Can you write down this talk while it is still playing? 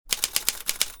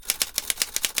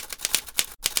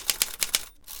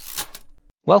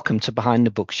Welcome to Behind the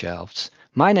Bookshelves.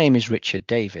 My name is Richard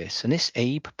Davis, and this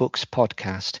Abe Books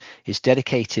podcast is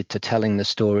dedicated to telling the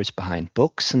stories behind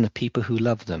books and the people who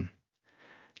love them.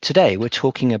 Today, we're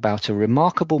talking about a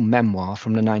remarkable memoir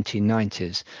from the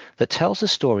 1990s that tells the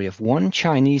story of one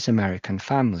Chinese American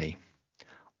family.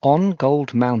 On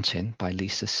Gold Mountain by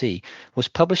Lisa See was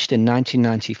published in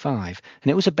 1995, and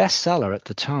it was a bestseller at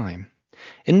the time.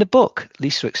 In the book,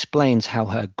 Lisa explains how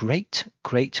her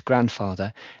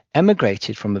great-great-grandfather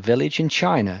emigrated from a village in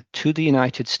China to the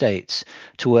United States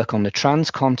to work on the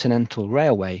Transcontinental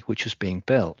Railway which was being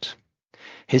built.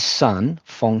 His son,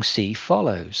 Fong Si,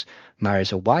 follows,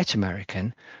 marries a white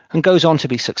American, and goes on to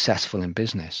be successful in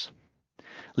business.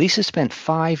 Lisa spent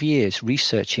 5 years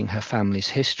researching her family's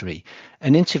history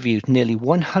and interviewed nearly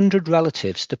 100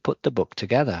 relatives to put the book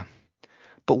together.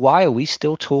 But why are we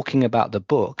still talking about the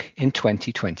book in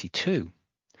 2022?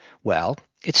 Well,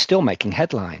 it's still making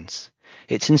headlines.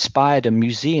 It's inspired a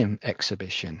museum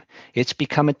exhibition. It's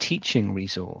become a teaching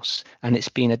resource, and it's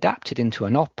been adapted into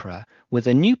an opera with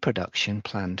a new production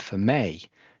planned for May,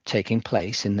 taking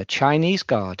place in the Chinese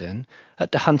Garden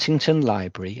at the Huntington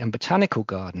Library and Botanical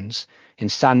Gardens in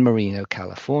San Marino,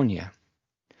 California.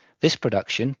 This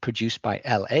production, produced by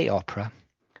LA Opera,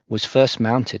 was first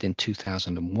mounted in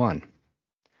 2001.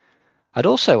 I'd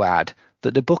also add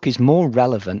that the book is more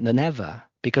relevant than ever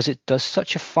because it does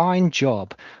such a fine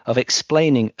job of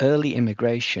explaining early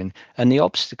immigration and the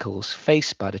obstacles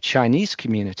faced by the Chinese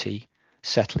community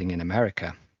settling in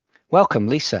America. Welcome,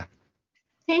 Lisa.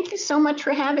 Thank you so much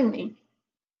for having me.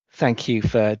 Thank you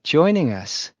for joining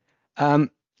us.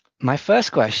 My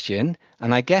first question,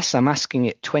 and I guess I'm asking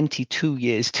it 22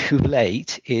 years too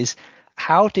late, is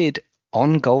how did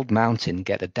On Gold Mountain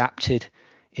get adapted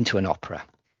into an opera?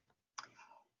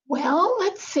 Well,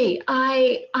 let's see.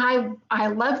 I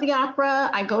love the opera.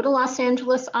 I go to Los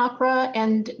Angeles Opera,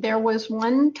 and there was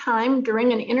one time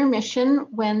during an intermission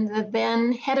when the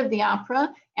then head of the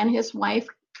opera and his wife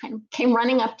kind of came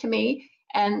running up to me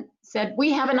and said,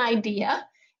 "We have an idea."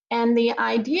 And the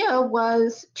idea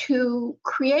was to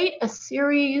create a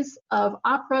series of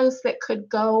operas that could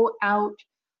go out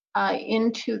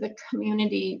into the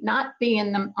community, not be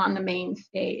on the main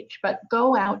stage, but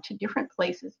go out to different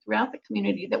places throughout the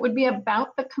community that would be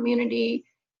about the community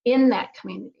in that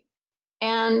community.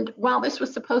 And while this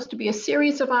was supposed to be a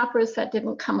series of operas, that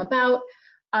didn't come about.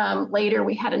 Later,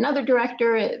 we had another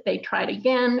director, they tried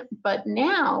again, but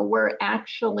now we're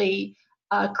actually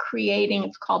creating,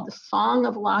 it's called The Song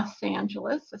of Los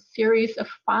Angeles, a series of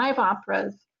 5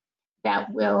 operas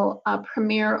that will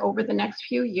premiere over the next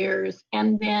few years.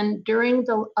 And then during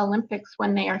the Olympics,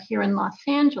 when they are here in Los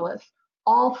Angeles,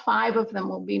 all 5 of them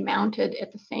will be mounted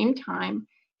at the same time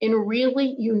in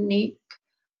really unique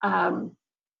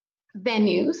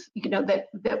venues,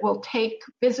 that will take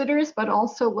visitors, but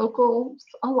also locals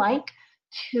alike,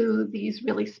 to these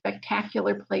really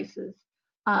spectacular places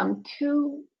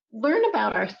to learn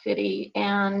about our city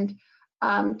and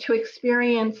to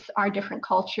experience our different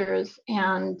cultures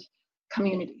and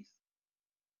communities.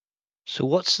 So,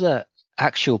 what's the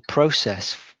actual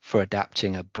process for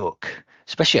adapting a book,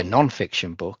 especially a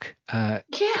non-fiction book, Yeah.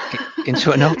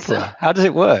 into an So, opera? How does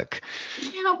it work?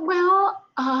 yeah, well,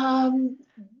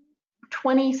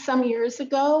 20 some years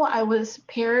ago, I was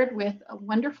paired with a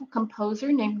wonderful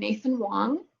composer named Nathan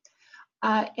Wong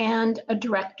and a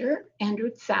director,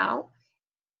 Andrew Tsao.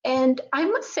 And I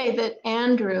must say that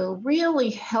Andrew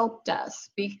really helped us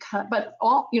because, but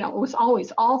it was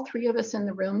always all 3 of us in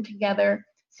the room together.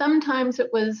 Sometimes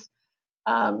it was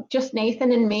just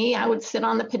Nathan and me. I would sit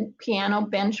on the piano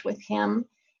bench with him.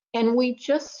 And we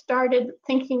just started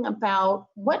thinking about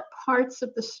what parts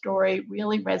of the story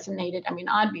really resonated. I mean,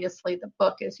 obviously, the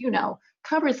book, as you know,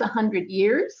 covers 100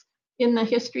 years in the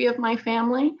history of my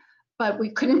family, but we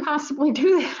couldn't possibly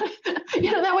do that.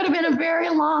 That would have been a very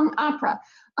long opera.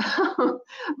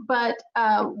 But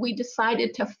we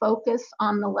decided to focus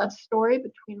on the love story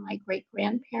between my great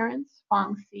grandparents,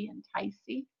 Fong Si and Tai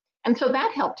Si. And so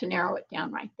that helped to narrow it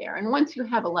down right there. And once you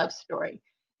have a love story,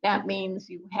 that means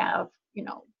you have,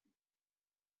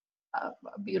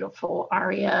 a beautiful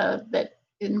aria that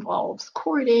involves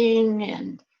courting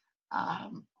and,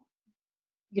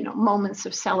 moments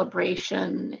of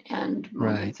celebration and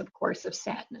Right. moments, of course, of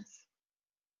sadness.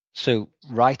 So,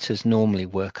 writers normally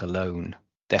work alone.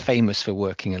 They're famous for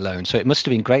working alone. So, it must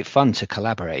have been great fun to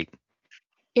collaborate.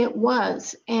 It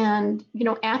was. And,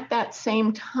 at that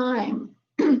same time,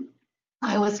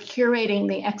 I was curating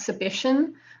the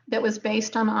exhibition that was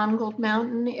based on Gold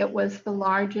Mountain. It was the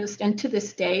largest, and to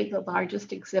this day, the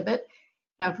largest exhibit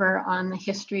ever on the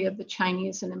history of the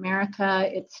Chinese in America.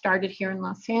 It started here in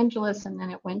Los Angeles, and then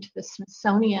it went to the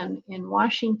Smithsonian in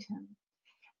Washington.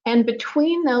 And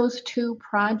between those two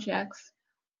projects,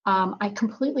 I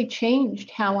completely changed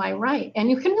how I write. And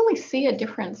you can really see a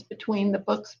difference between the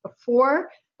books before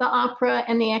the opera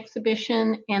and the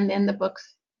exhibition, and then the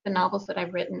books, the novels that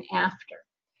I've written after.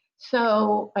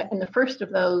 So, and the first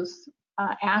of those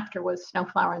after was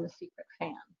Snowflower and the Secret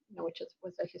Fan, which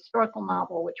was a historical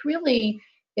novel, which really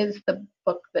is the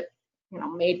book that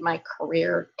made my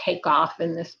career take off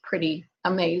in this pretty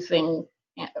amazing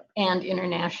and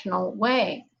international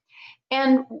way.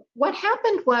 And what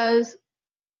happened was,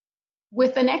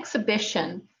 with an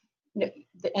exhibition,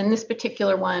 and this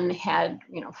particular one had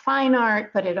fine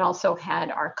art, but it also had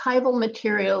archival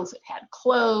materials, it had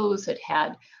clothes, it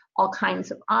had all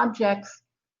kinds of objects,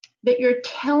 that you're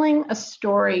telling a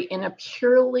story in a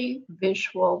purely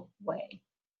visual way.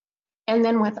 And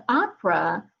then with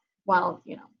opera, well,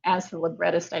 as the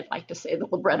librettist, I'd like to say the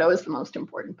libretto is the most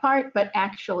important part, but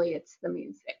actually it's the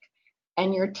music.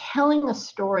 And you're telling a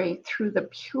story through the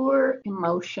pure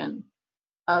emotion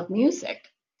of music.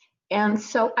 And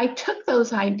so I took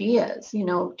those ideas,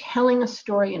 telling a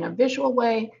story in a visual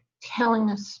way, telling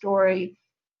a story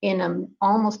in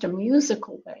almost a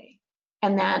musical way.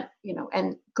 And that,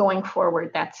 and going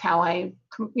forward, that's how I,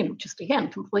 just again,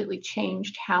 completely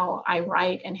changed how I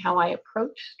write and how I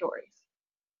approach stories.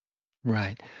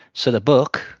 Right. So the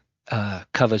book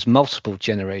covers multiple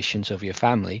generations of your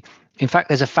family. In fact,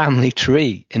 there's a family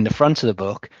tree in the front of the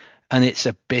book, and it's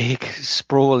a big,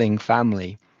 sprawling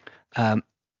family.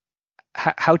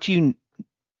 How do you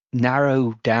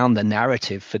narrow down the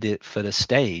narrative for the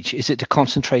stage? Is it to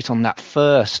concentrate on that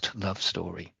first love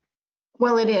story?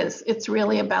 Well, it is. It's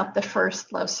really about the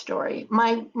first love story.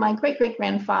 My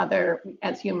great-great-grandfather,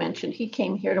 as you mentioned, he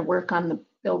came here to work on the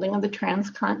building of the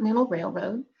Transcontinental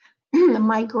Railroad.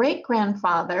 My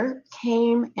great-grandfather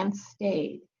came and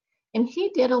stayed, and he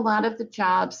did a lot of the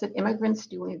jobs that immigrants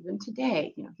do even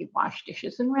today. He washed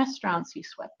dishes in restaurants, he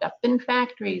swept up in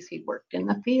factories, he worked in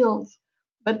the fields.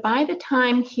 But by the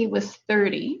time he was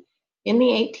 30, in the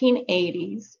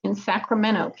 1880s, in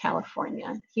Sacramento,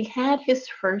 California, he had his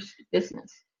first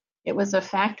business. It was a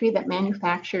factory that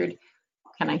manufactured,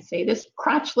 can I say this,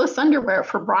 crotchless underwear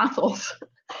for brothels.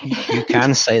 You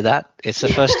can say that. It's the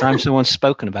first time someone's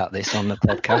spoken about this on the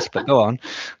podcast, but go on.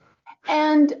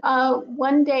 And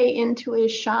one day into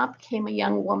his shop came a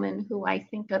young woman who I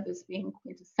think of as being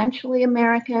quintessentially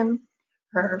American.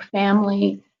 Her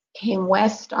family came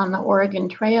west on the Oregon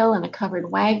Trail in a covered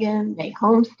wagon. They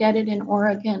homesteaded in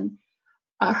Oregon.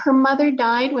 Her mother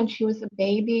died when she was a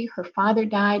baby. Her father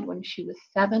died when she was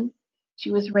 7. She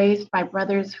was raised by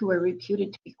brothers who were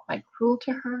reputed to be quite cruel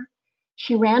to her.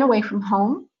 She ran away from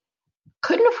home,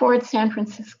 couldn't afford San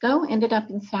Francisco, ended up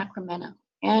in Sacramento.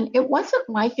 And it wasn't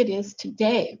like it is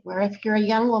today, where if you're a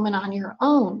young woman on your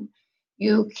own,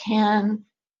 you can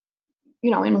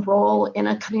enroll in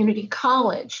a community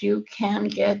college, you can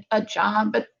get a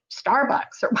job at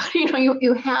Starbucks, or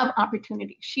you have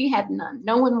opportunities. She had none.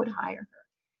 No one would hire her.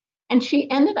 And she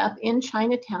ended up in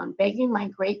Chinatown begging my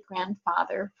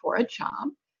great-grandfather for a job,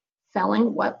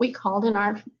 selling what we called in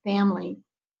our family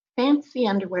fancy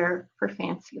underwear for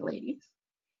fancy ladies.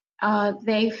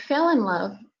 They fell in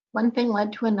love. One thing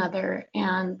led to another,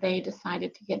 and they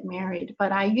decided to get married.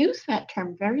 But I use that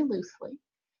term very loosely,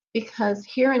 because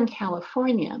here in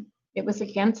California, it was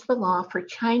against the law for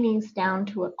Chinese down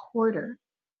to a quarter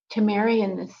to marry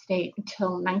in this state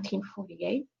until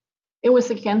 1948. It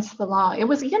was against the law. It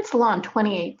was against the law in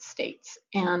 28 states,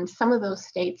 and some of those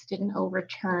states didn't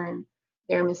overturn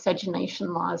their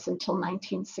miscegenation laws until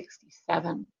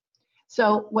 1967.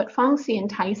 So what Fangxi and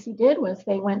Taixi did was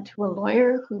they went to a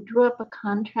lawyer who drew up a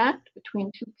contract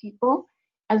between two people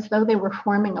as though they were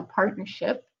forming a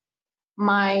partnership.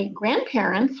 My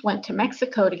grandparents went to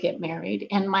Mexico to get married,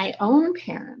 and my own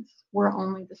parents were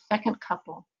only the second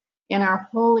couple in our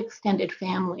whole extended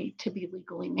family to be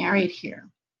legally married here.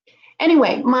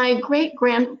 Anyway, my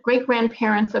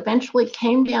great-grandparents eventually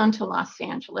came down to Los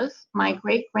Angeles. My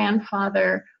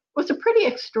great-grandfather was a pretty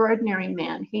extraordinary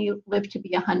man. He lived to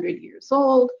be 100 years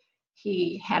old.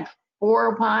 He had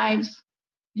 4 wives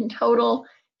in total,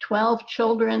 12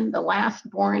 children, the last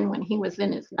born when he was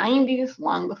in his 90s,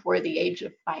 long before the age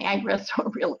of Viagra, so a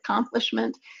real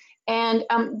accomplishment, and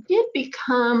did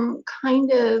become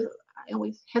kind of, I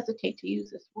always hesitate to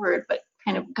use this word, but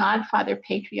kind of godfather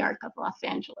patriarch of Los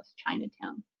Angeles,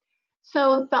 Chinatown.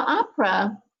 So the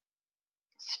opera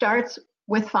starts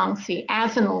with Fangxi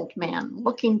as an old man,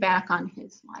 looking back on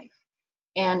his life.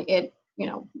 And it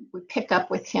we pick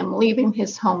up with him leaving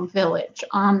his home village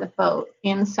on the boat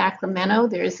in Sacramento.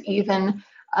 There's even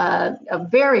a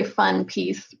very fun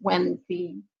piece when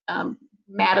the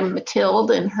Madame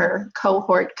Mathilde and her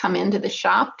cohort come into the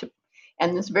shop,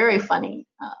 and this very funny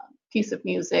piece of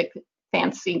music,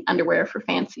 Fancy Underwear for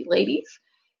Fancy Ladies.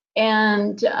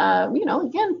 And,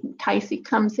 again, Ticey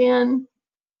comes in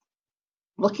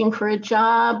looking for a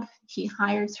job. He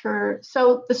hires her.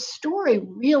 So the story of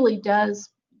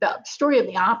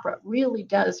the opera really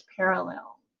does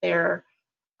parallel their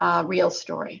real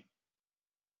story.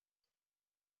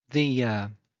 The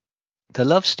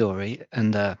love story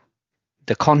and the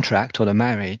contract or the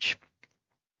marriage,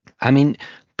 I mean,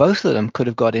 both of them could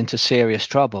have got into serious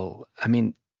trouble. I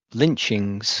mean,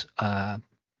 lynchings,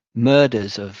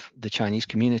 murders of the Chinese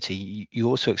community. You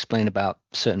also explain about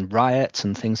certain riots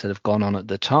and things that have gone on at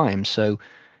the time. So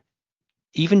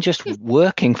even just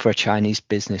working for a Chinese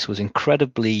business was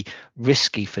incredibly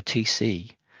risky for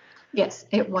TC. Yes,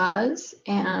 it was.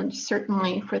 And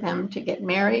certainly for them to get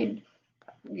married,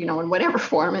 in whatever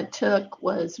form it took,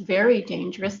 was very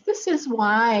dangerous. This is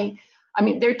why,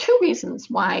 there are two reasons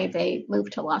why they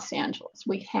moved to Los Angeles.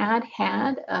 We had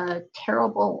a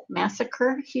terrible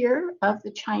massacre here of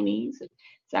the Chinese.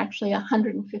 It's actually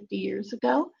 150 years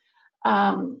ago.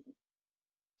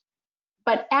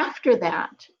 But after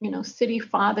that, city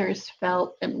fathers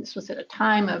felt, and this was at a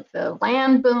time of the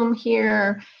land boom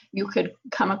here, you could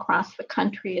come across the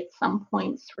country at some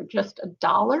points for just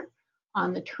 $1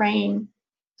 on the train.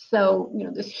 So,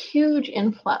 this huge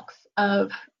influx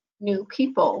of new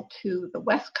people to the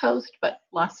West Coast, but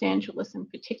Los Angeles in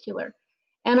particular.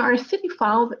 And our city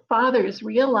fathers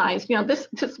realized,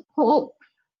 this whole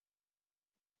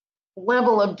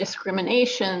level of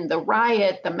discrimination, the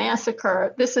riot, the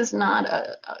massacre, these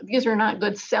are not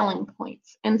good selling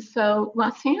points. And so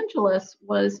Los Angeles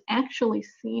was actually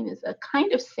seen as a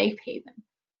kind of safe haven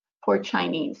for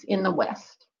Chinese in the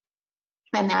West.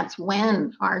 And that's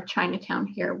when our Chinatown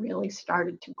here really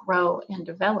started to grow and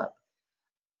develop.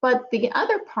 But the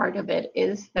other part of it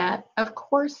is that, of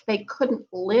course, they couldn't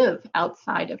live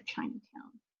outside of Chinatown.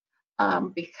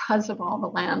 Because of all the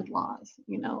land laws,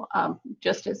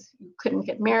 just as you couldn't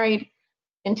get married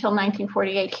until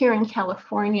 1948 here in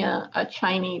California, a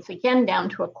Chinese, again down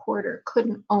to a quarter,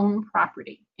 couldn't own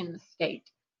property in the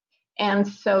state. And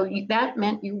so that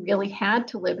meant you really had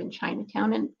to live in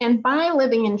Chinatown. And by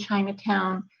living in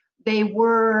Chinatown, they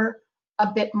were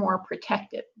a bit more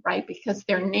protected, right? Because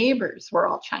their neighbors were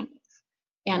all Chinese.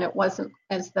 And it wasn't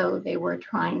as though they were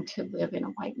trying to live in a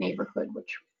white neighborhood,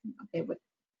 which they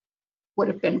would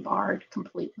have been barred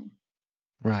completely.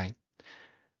 Right.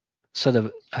 So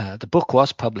the book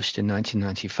was published in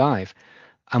 1995.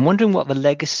 I'm wondering what the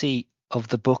legacy of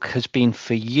the book has been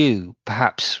for you,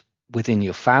 perhaps within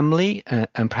your family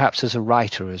and perhaps as a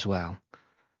writer as well.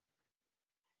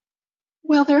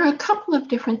 Well, there are a couple of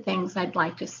different things I'd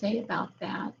like to say about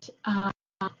that.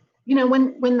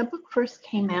 When the book first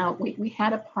came out, we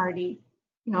had a party,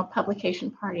 a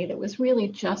publication party that was really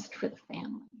just for the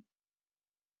family.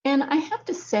 And I have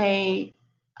to say,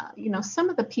 some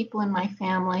of the people in my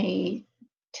family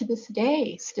to this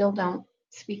day still don't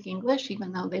speak English,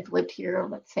 even though they've lived here,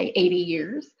 let's say, 80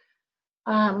 years.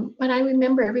 But I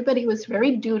remember everybody was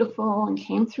very dutiful and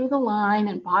came through the line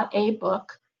and bought a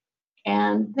book.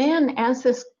 And then as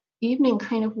this evening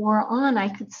kind of wore on, I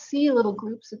could see little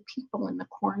groups of people in the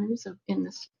corners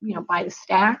by the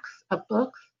stacks of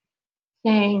books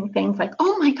saying things like,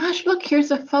 "Oh my gosh, look, here's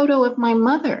a photo of my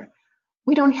mother.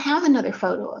 We don't have another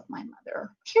photo of my mother.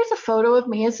 Here's a photo of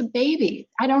me as a baby.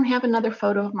 I don't have another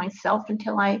photo of myself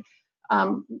until I,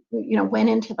 went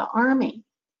into the Army."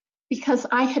 Because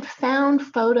I had found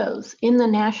photos in the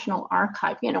National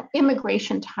Archive,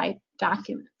 immigration type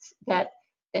documents that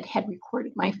had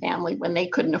recorded my family when they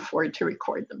couldn't afford to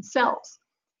record themselves.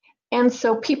 And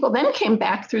so people then came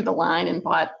back through the line and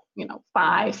bought,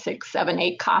 5, 6, 7,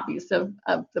 8 copies of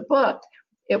the book.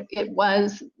 It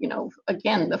was,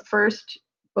 again, the first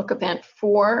book event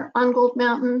for On Gold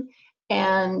Mountain,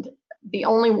 and the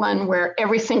only one where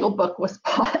every single book was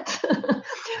bought.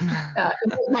 It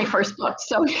was my first book.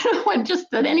 So,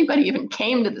 just that anybody even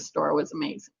came to the store was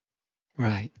amazing.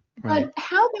 Right. But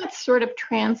how that sort of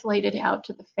translated out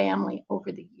to the family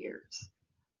over the years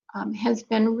has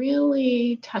been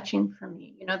really touching for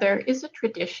me. There is a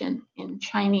tradition in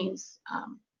Chinese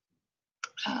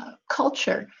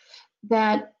culture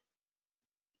that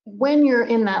when you're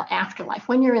in the afterlife,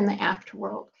 when you're in the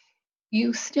afterworld,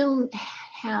 you still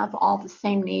have all the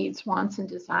same needs, wants, and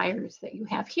desires that you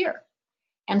have here.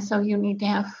 And so you need to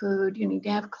have food, you need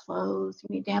to have clothes,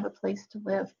 you need to have a place to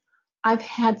live. I've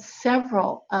had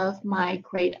several of my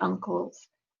great uncles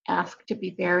ask to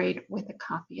be buried with a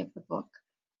copy of the book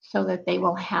so that they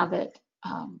will have it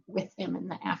with them in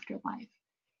the afterlife.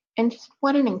 And just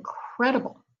what an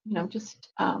incredible, just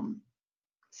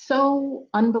so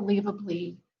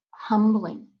unbelievably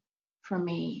humbling for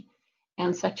me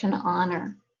and such an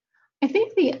honor. I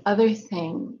think the other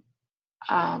thing,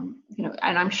 and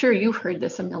I'm sure you've heard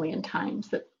this a million times,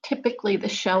 that typically the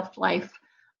shelf life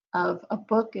of a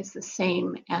book is the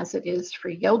same as it is for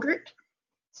yogurt.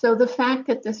 So the fact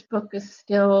that this book is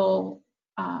still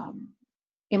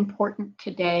important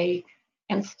today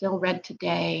and still read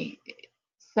today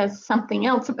says something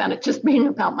else about it just being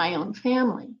about my own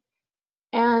family.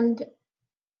 And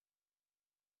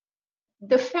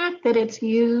the fact that it's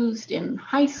used in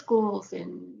high schools,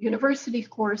 in university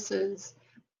courses,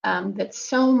 that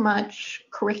so much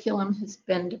curriculum has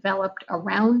been developed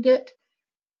around it,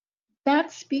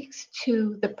 that speaks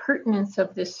to the pertinence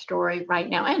of this story right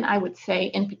now. And I would say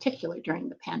in particular during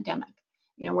the pandemic,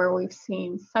 where we've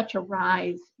seen such a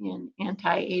rise in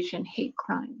anti-Asian hate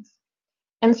crimes.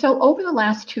 And so over the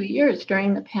last 2 years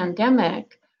during the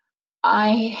pandemic,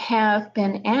 I have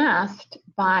been asked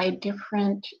by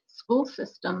different school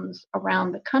systems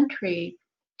around the country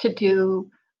to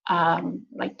do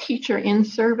like teacher in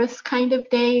service kind of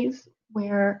days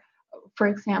where, for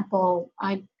example,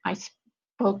 I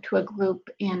spoke to a group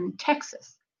in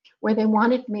Texas where they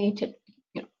wanted me to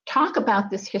talk about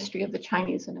this history of the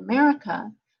Chinese in America,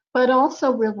 but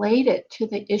also relate it to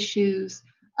the issues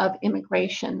of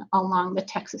immigration along the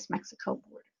Texas-Mexico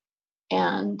border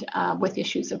and with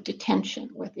issues of detention,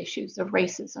 with issues of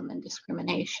racism and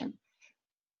discrimination.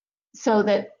 So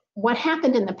that what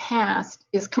happened in the past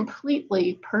is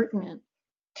completely pertinent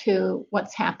to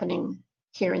what's happening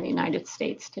here in the United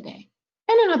States today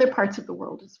and in other parts of the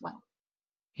world as well.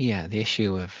 Yeah, the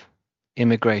issue of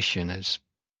immigration has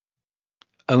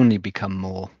only become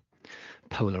more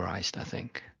polarized, I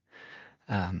think.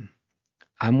 I'm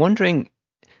wondering,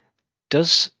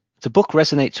 does the book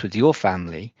resonate with your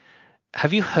family?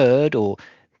 Have you heard or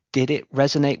did it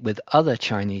resonate with other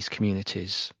Chinese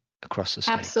communities across the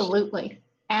States? Absolutely.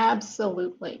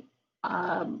 Absolutely.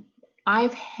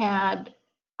 I've had,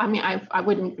 I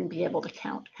wouldn't even be able to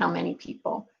count how many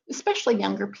people, especially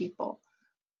younger people,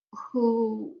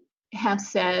 who have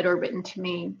said or written to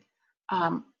me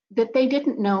that they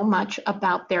didn't know much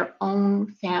about their own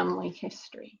family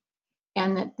history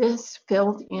and that this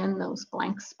filled in those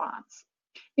blank spots.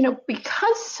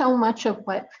 Because so much of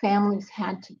what families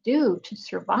had to do to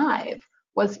survive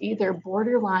was either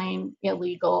borderline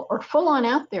illegal or full on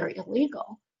out there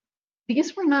illegal,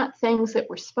 these were not things that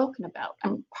were spoken about.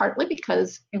 Partly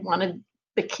because we wanted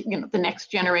the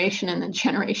next generation and the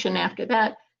generation after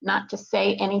that not to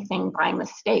say anything by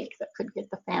mistake that could get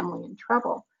the family in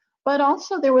trouble. But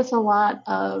also there was a lot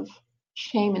of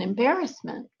shame and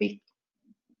embarrassment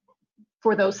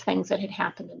for those things that had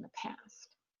happened in the past.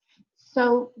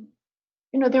 So,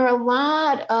 there are a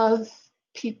lot of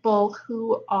people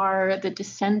who are the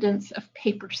descendants of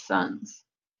paper sons.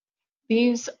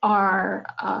 These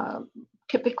are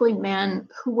typically men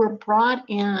who were brought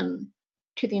in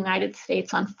to the United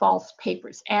States on false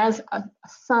papers as a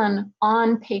son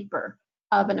on paper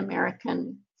of an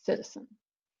American citizen.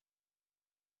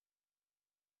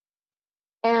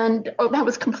 And that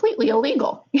was completely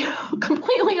illegal,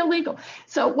 completely illegal.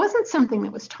 So it wasn't something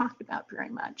that was talked about very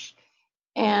much.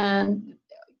 And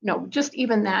just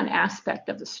even that aspect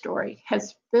of the story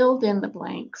has filled in the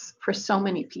blanks for so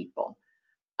many people.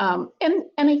 And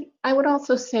I would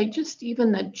also say just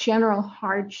even the general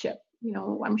hardship,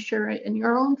 I'm sure in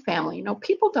your own family,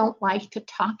 people don't like to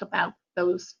talk about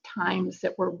those times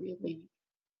that were really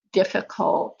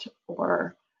difficult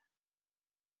or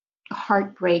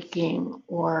heartbreaking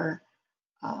or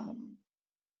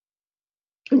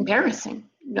embarrassing.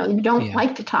 You don't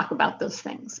like to talk about those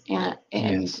things. And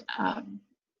yes.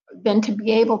 Then to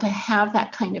be able to have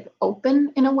that kind of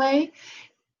open in a way,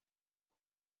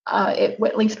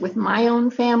 at least with my own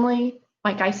family,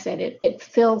 like I said, it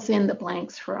fills in the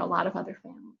blanks for a lot of other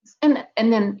families.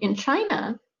 And then in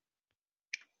China,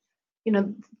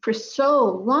 for so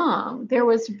long, there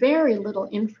was very little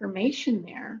information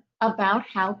there about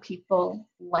how people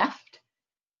left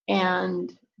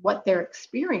and what their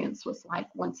experience was like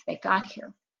once they got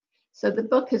here. So the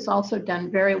book has also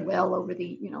done very well over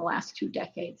the last 2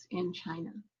 decades in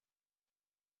China.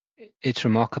 It's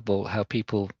remarkable how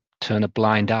people turn a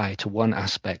blind eye to one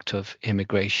aspect of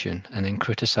immigration and then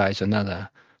criticize another.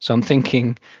 So I'm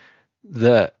thinking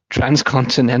the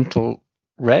transcontinental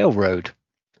railroad,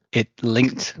 it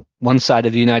linked one side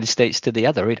of the United States to the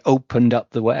other. It opened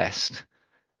up the West.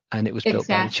 and it was built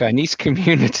by the Exactly. Chinese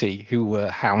community, who were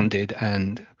hounded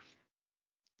and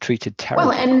treated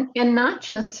Well, terribly. and not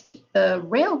just the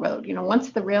railroad.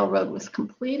 Once the railroad was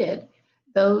completed,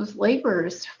 those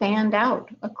laborers fanned out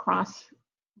across,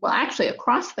 well, actually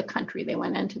across the country. They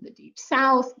went into the deep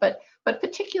south, but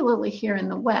particularly here in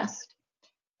the West.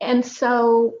 And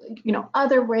so,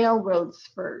 other railroad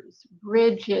spurs,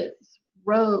 bridges,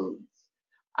 roads,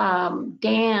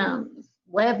 dams,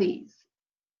 levees,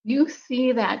 you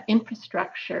see that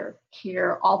infrastructure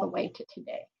here all the way to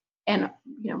today. And,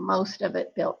 most of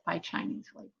it built by Chinese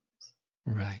laborers.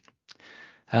 Right.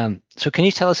 So can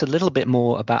you tell us a little bit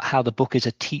more about how the book is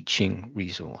a teaching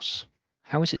resource?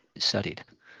 How is it studied?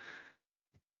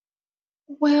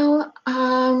 Well,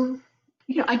 I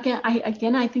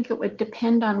think it would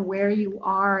depend on where you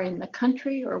are in the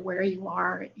country or where you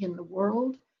are in the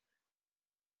world.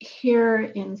 Here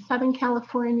in Southern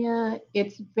California,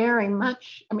 it's very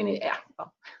much,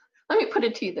 well, let me put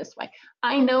it to you this way.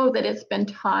 I know that it's been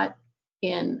taught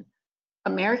in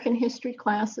American history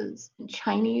classes, in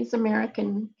Chinese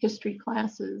American history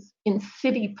classes, in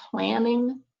city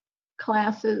planning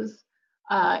classes,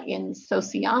 in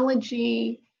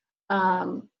sociology.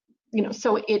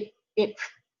 So it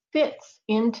fits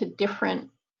into different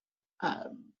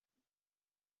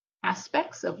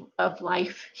aspects of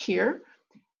life here.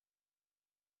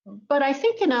 But I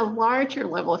think in a larger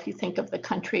level, if you think of the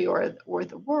country or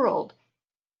the world,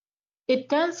 it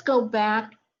does go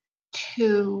back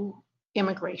to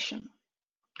immigration.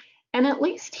 And at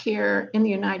least here in the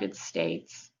United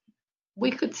States,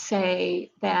 we could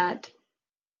say that,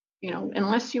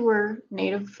 unless you were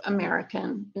Native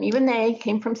American, and even they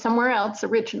came from somewhere else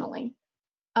originally,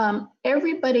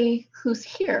 everybody who's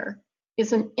here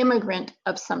is an immigrant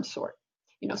of some sort.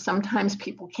 Sometimes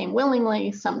people came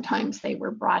willingly, sometimes they were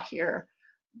brought here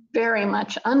very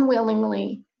much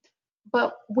unwillingly,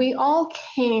 but we all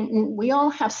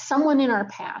have someone in our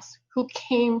past who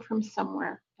came from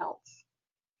somewhere else.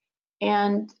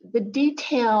 And the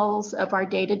details of our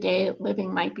day-to-day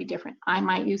living might be different. I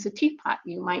might use a teapot,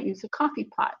 you might use a coffee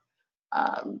pot.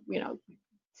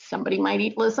 Somebody might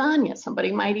eat lasagna,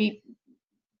 somebody might eat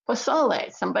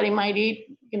pozole, somebody might eat,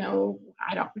 fill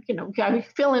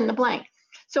in the blank.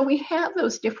 So we have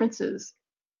those differences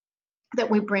that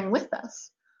we bring with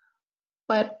us.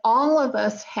 But all of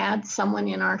us had someone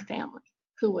in our family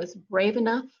who was brave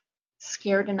enough,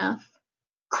 scared enough,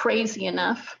 crazy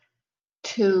enough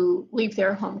to leave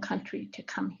their home country to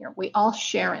come here. We all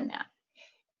share in that.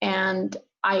 And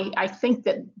I think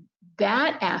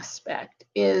that aspect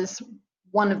is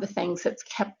one of the things that's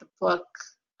kept the book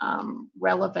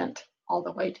relevant all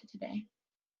the way to today.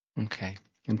 Okay,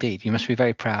 indeed. You must be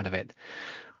very proud of it.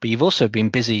 But you've also been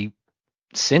busy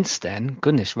since then,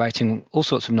 goodness, writing all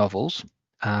sorts of novels.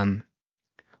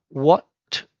 What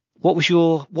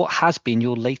has been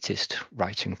your latest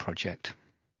writing project?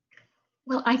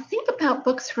 Well, I think about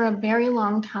books for a very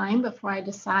long time before I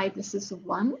decide this is the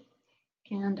one.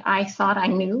 And I thought I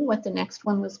knew what the next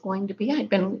one was going to be. I'd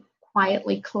been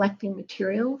quietly collecting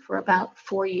material for about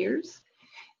 4 years.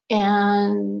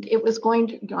 And it was going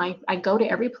to, I go to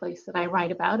every place that I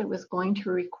write about. It was going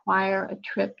to require a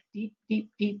trip deep, deep,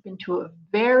 deep into a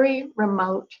very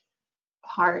remote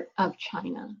part of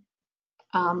China.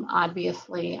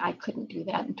 Obviously, I couldn't do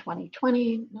that in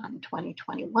 2020, not in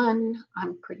 2021.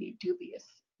 I'm pretty dubious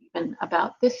even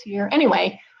about this year.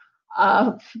 Anyway,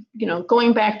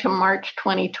 going back to March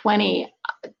 2020,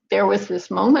 there was this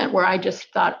moment where I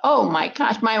just thought, oh my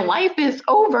gosh, my life is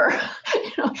over.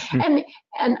 And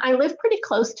I live pretty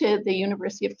close to the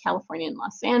University of California in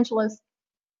Los Angeles.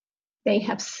 They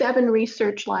have 7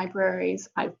 research libraries.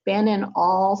 I've been in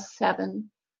all 7.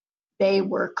 They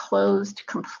were closed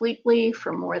completely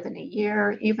for more than a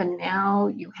year. Even now,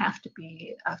 you have to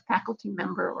be a faculty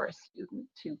member or a student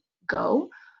to go.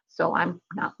 So I'm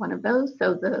not one of those.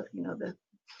 So the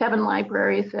 7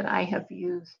 libraries that I have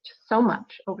used so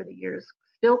much over the years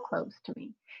still closed to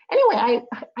me. Anyway,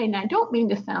 I don't mean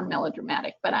to sound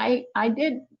melodramatic, but I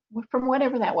did, from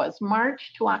whatever that was,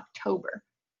 March to October,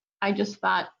 I just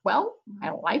thought, well,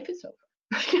 my life is over.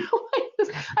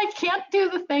 I can't do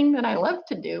the thing that I love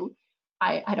to do.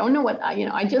 I don't know what,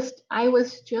 I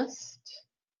was just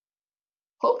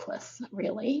hopeless,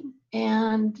 really.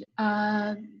 And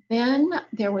then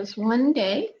there was one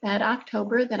day, that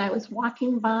October, that I was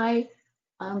walking by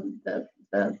the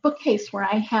bookcase where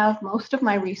I have most of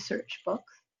my research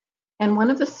books. And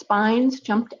one of the spines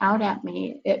jumped out at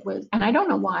me. It was, and I don't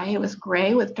know why, it was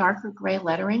gray with darker gray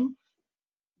lettering,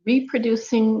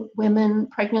 Reproducing Women,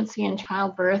 Pregnancy and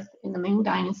Childbirth in the Ming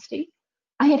Dynasty.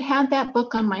 I had had that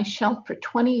book on my shelf for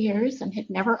 20 years and had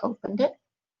never opened it.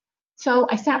 So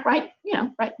I sat right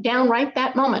down right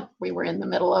that moment. We were in the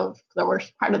middle of the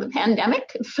worst part of the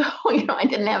pandemic. So, I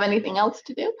didn't have anything else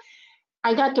to do.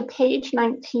 I got to page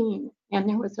 19, and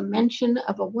there was a mention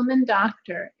of a woman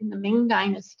doctor in the Ming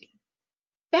Dynasty.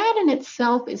 That in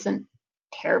itself isn't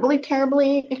terribly,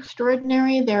 terribly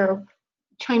extraordinary.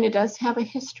 China does have a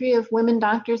history of women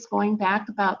doctors going back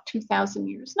about 2,000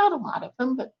 years. Not a lot of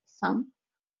them, but some.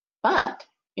 But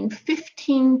in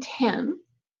 1510,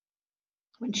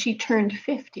 when she turned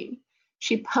 50,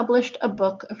 she published a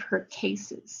book of her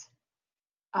cases.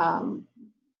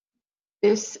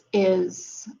 This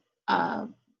is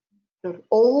the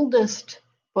oldest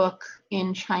book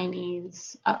in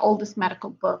Chinese, oldest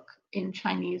medical book in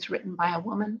Chinese written by a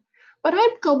woman. But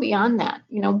I'd go beyond that.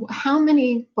 How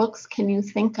many books can you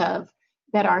think of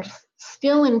that are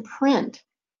still in print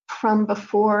from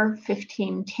before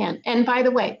 1510? And by the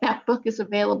way, that book is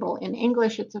available in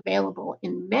English. It's available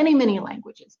in many, many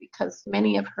languages because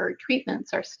many of her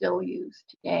treatments are still used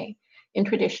today in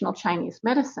traditional Chinese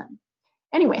medicine.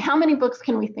 Anyway, how many books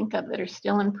can we think of that are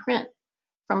still in print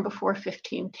from before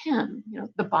 1510?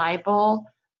 The Bible,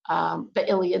 the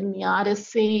Iliad and the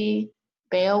Odyssey,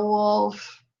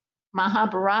 Beowulf,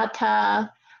 Mahabharata.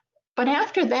 But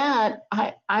after that,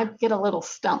 I get a little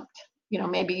stumped.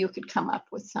 Maybe you could come up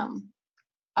with some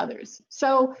others.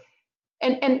 So,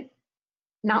 and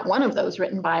not one of those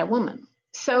written by a woman.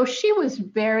 So she was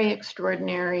very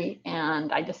extraordinary,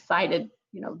 and I decided,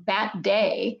 that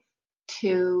day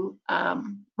to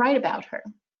write about her.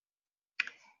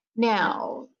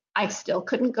 Now, I still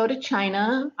couldn't go to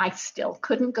China. I still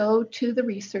couldn't go to the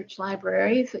research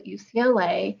libraries at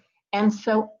UCLA. And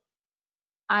so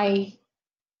I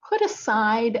put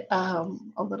aside a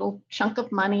little chunk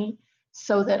of money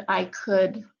so that I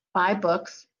could buy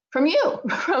books from you,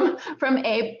 from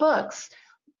Abe Books,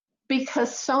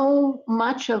 because so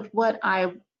much of what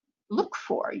I look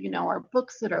for, are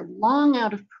books that are long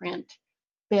out of print,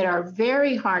 that are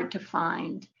very hard to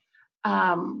find,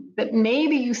 that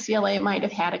maybe UCLA might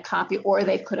have had a copy or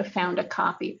they could have found a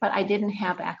copy, but I didn't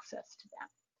have access to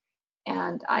that.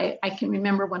 And I can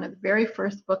remember one of the very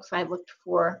first books I looked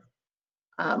for.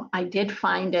 I did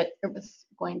find it. It was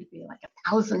going to be like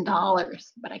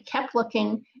 $1,000, but I kept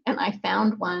looking, and I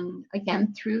found one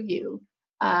again through you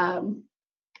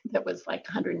that was like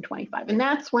 125. And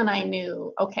that's when I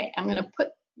knew, okay, I'm going to put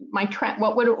my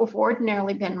what would have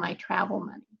ordinarily been my travel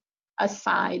money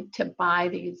aside to buy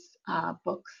these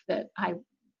books that I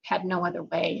had no other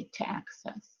way to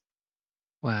access.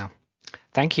 Wow,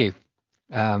 thank you.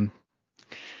 You're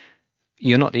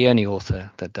not the only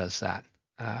author that does that.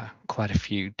 Quite a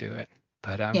few do it,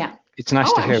 but yeah, it's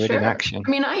nice to hear it sure. in action. I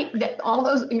mean, all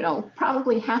those,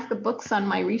 probably half the books on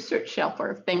my research shelf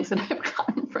are things that I've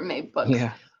gotten from Abe Books.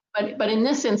 Yeah. But in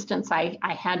this instance, I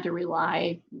had to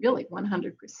rely really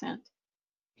 100%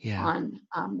 on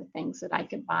the things that I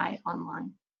could buy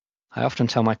online. I often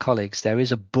tell my colleagues there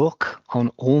is a book on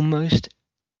in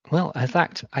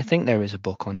fact, I think there is a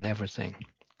book on everything,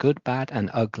 good, bad,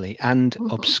 and ugly, and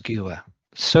obscure.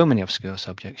 So many obscure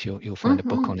subjects, you'll find a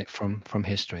book on it from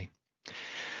history.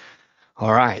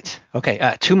 All right.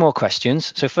 Okay. 2 more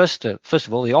questions. So first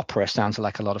of all, the opera sounds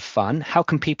like a lot of fun. How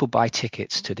can people buy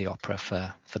tickets to the opera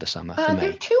for the summer? For May? There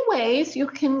are 2 ways. You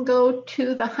can go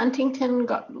to the Huntington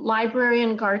Library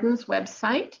and Gardens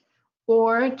website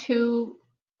or to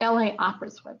LA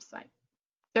Opera's website.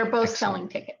 They're both selling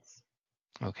tickets.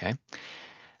 Okay.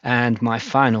 And my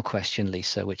final question,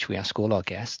 Lisa, which we ask all our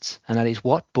guests, and that is,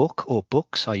 what book or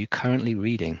books are you currently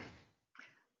reading?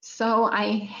 So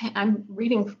I'm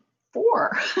reading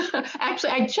 4.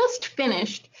 Actually, I just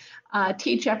finished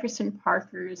T. Jefferson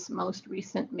Parker's most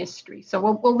recent mystery. So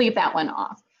we'll leave that one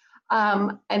off.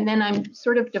 And then I'm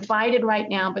sort of divided right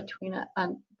now between a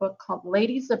book called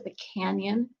Ladies of the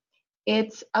Canyon.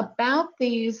 It's about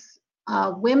these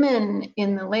women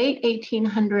in the late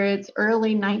 1800s,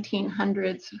 early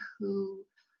 1900s who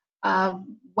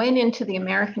went into the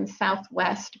American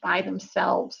Southwest by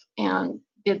themselves and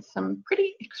did some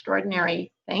pretty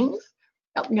extraordinary things.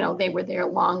 They were there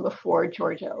long before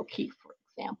Georgia O'Keeffe, for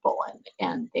example,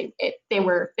 and they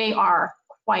are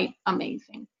quite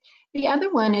amazing. The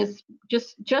other one is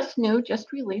just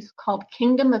released, called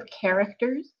Kingdom of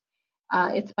Characters.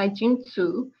 It's by Jing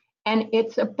Tsu, and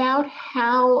it's about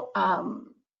how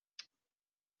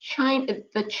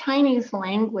the Chinese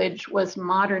language was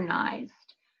modernized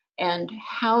and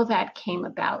how that came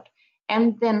about.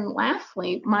 And then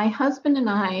lastly, my husband and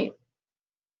I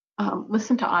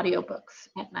listen to audiobooks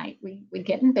at night. We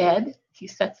get in bed, he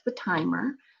sets the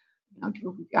timer,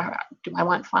 do I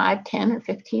want 5, 10, or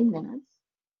 15 minutes?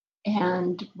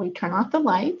 And we turn off the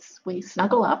lights, we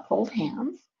snuggle up, hold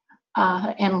hands,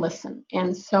 and listen.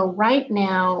 And so right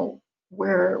now,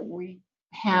 we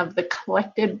have the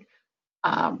collected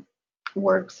um,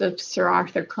 works of Sir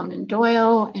Arthur Conan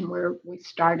Doyle, and we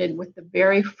started with the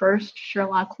very first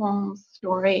Sherlock Holmes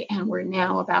story, and we're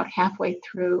now about halfway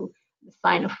through The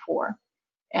Sign of Four.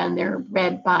 And they're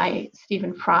read by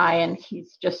Stephen Fry, and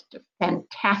he's just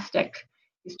fantastic.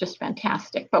 He's just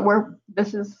fantastic. But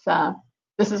this is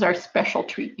our special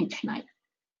treat each night.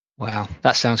 Wow,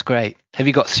 that sounds great. Have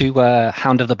you got through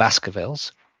Hound of the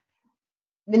Baskervilles?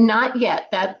 Not yet.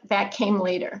 That came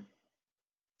later.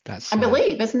 I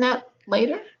believe, isn't that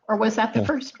later, or was that the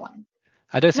first one?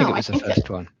 I don't think it was the first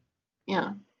one.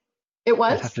 Yeah, it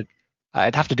was.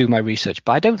 I'd have to do my research,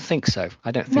 but I don't think so.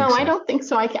 I don't think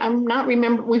so. I'm not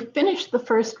remember. We finished the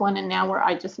first one, and now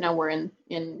I just know we're in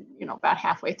about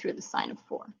halfway through The Sign of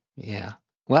Four. Yeah.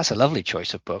 Well, that's a lovely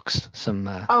choice of books. Some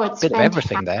it's bit of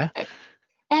everything there.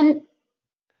 And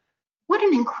what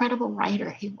an incredible writer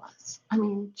he was. I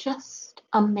mean, just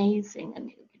amazing, and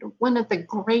one of the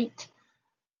great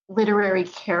literary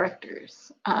characters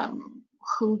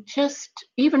who just,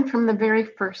 even from the very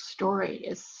first story,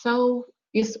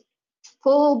 is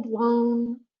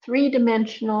full-blown,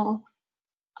 three-dimensional,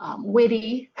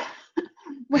 witty,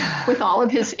 with all of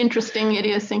his interesting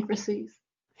idiosyncrasies.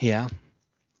 Yeah.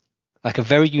 Like a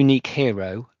very unique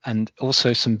hero, and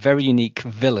also some very unique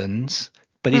villains,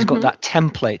 but he's got that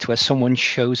template where someone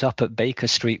shows up at Baker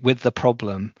Street with the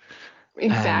problem.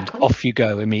 Exactly. And off you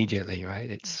go immediately, right?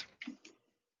 It's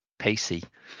pacey.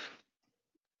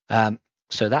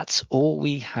 So that's all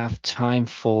we have time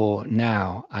for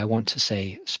now. I want to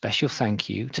say special thank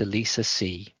you to Lisa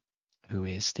See, who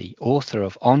is the author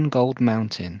of On Gold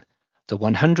Mountain, The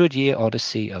 100-Year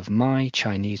Odyssey of My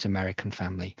Chinese American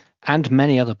Family, and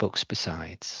many other books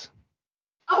besides.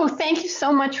 Oh, thank you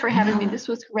so much for having me. This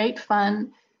was great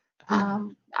fun.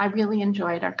 I really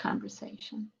enjoyed our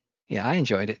conversation. Yeah, I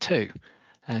enjoyed it too.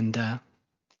 And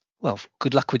well,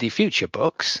 good luck with your future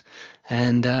books.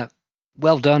 And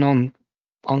well done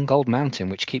on Gold Mountain,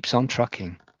 which keeps on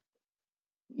trucking.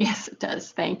 Yes, it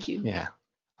does. Thank you. Yeah.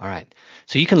 All right.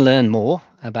 So you can learn more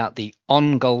about the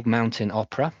On Gold Mountain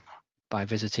Opera by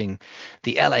visiting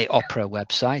the LA Opera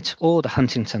website or the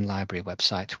Huntington Library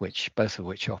website, both of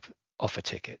which offer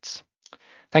tickets.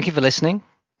 Thank you for listening.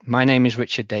 My name is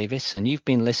Richard Davis, and you've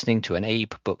been listening to an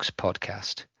Abe Books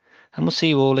podcast. And we'll see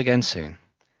you all again soon.